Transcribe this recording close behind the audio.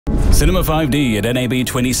Cinema 5D at NAB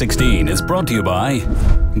 2016 is brought to you by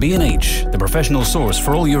B&H, the professional source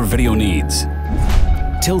for all your video needs.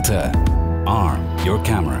 Tilta, arm your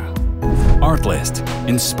camera. Artlist,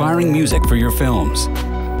 inspiring music for your films.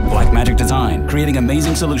 Blackmagic Design, creating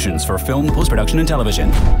amazing solutions for film, post-production and television.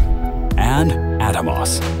 And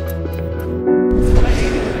Atomos.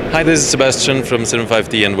 Hi, this is Sebastian from Cinema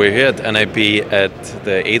 5D, and we're here at NAB at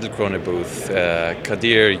the Edelkrone booth.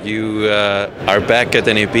 Kadir, you are back at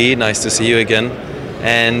NAB. Nice to see you again.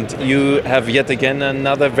 And you have yet again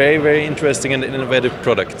another very, very interesting and innovative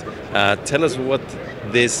product. Tell us what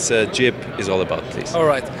this jib is all about, please. All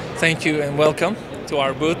right. Thank you and welcome to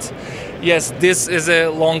our booth. Yes, this is a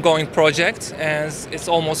long-going project and it's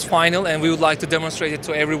almost final, and we would like to demonstrate it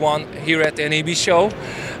to everyone here at the NAB show.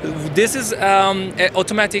 This is an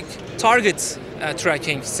automatic target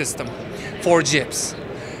tracking system for jibs.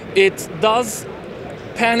 It does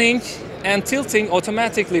panning and tilting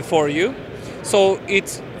automatically for you, so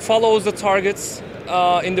it follows the targets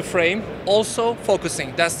in the frame, also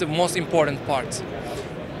focusing. That's the most important part.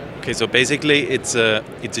 Okay, so basically it's a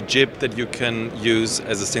jib that you can use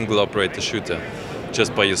as a single operator shooter,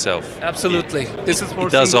 just by yourself. Absolutely. This is for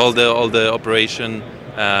it does all the operation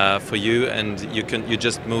for you, and you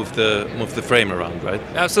just move the frame around, right?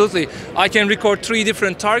 Absolutely. I can record 3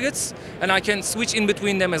 different targets and I can switch in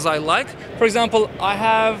between them as I like. For example, I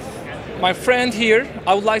have my friend here.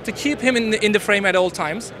 I would like to keep him in the frame at all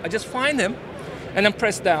times. I just find him and then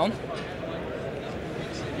press down.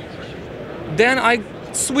 Then I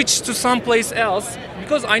switch to someplace else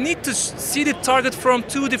because I need to see the target from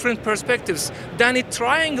 2 different perspectives. Then it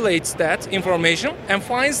triangulates that information and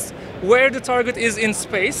finds where the target is in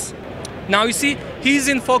space. Now you see he's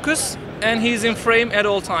in focus and he's in frame at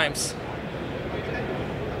all times.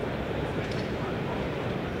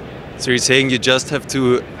 So you're saying you just have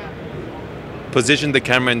to position the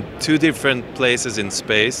camera in 2 different places in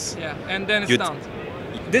space. Yeah, and then it's done.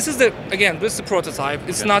 This is the prototype.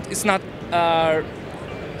 It's not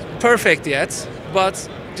perfect yet, but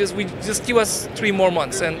just give us 3 more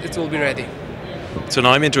months and it will be ready. So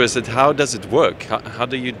now I'm interested, how does it work? How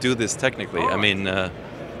do you do this technically? I mean...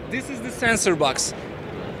 This is the sensor box.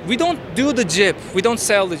 We don't do the jib, we don't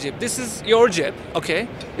sell the jib. This is your jib, okay?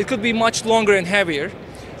 It could be much longer and heavier.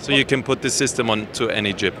 So you can put the system onto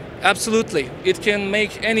any jib? Absolutely. It can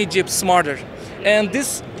make any jib smarter. And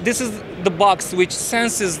this is the box which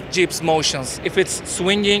senses jib's motions. If it's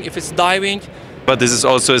swinging, if it's diving. But this is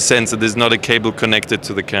also a sensor, this is not a cable connected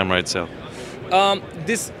to the camera itself.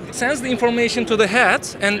 This sends the information to the head,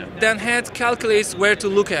 and then head calculates where to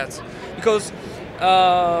look at. Because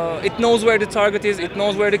it knows where the target is, it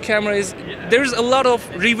knows where the camera is. There's a lot of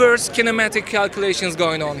reverse kinematic calculations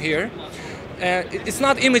going on here. It's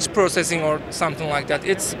not image processing or something like that,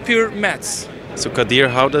 it's pure maths. So Kadir,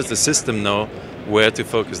 how does the system know where to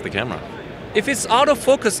focus the camera? If it's out of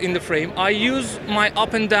focus in the frame, I use my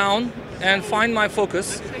up and down and find my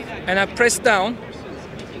focus, and I press down.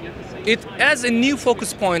 It adds a new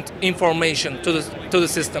focus point information to the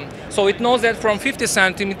system. So it knows that from 50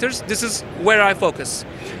 centimeters, this is where I focus.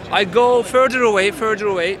 I go further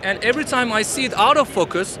away, and every time I see it out of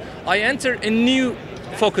focus, I enter a new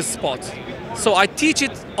focus spot. So I teach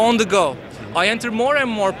it on the go. I enter more and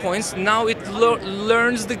more points. Now it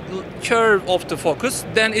learns the curve of the focus.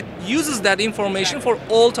 Then it uses that information for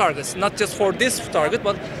all targets, not just for this target,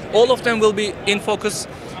 but all of them will be in focus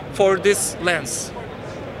for this lens.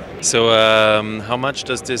 So how much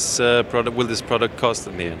does this will this product cost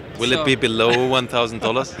in the end? Will it be below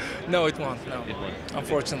 $1,000? No, it won't. No, it won't.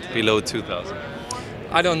 Unfortunately. Below 2,000.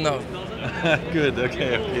 I don't know. Good.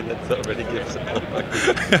 Okay. That's already gives.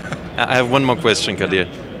 I have one more question, Kadir.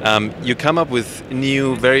 You come up with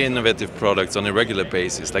new, very innovative products on a regular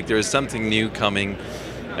basis. Like there is something new coming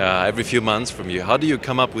every few months from you. How do you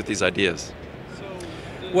come up with these ideas?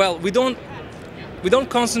 Well, we don't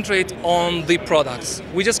concentrate on the products.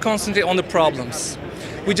 We just concentrate on the problems.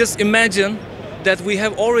 We just imagine that we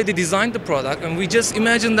have already designed the product, and we just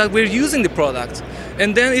imagine that we're using the product,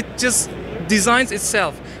 and then it just designs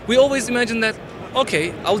itself. We always imagine that,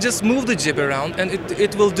 okay, I'll just move the jib around and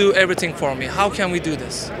it will do everything for me. How can we do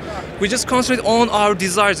this? We just concentrate on our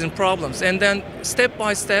desires and problems, and then step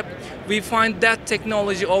by step we find that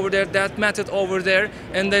technology over there, that method over there,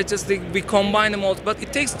 and we combine them all. But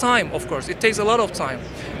it takes time, of course. It takes a lot of time.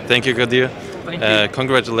 Thank you, Kadir. Thank you.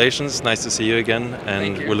 Congratulations. Nice to see you again,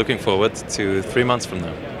 and we're looking forward to 3 months from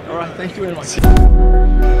now. All right. Thank you very much.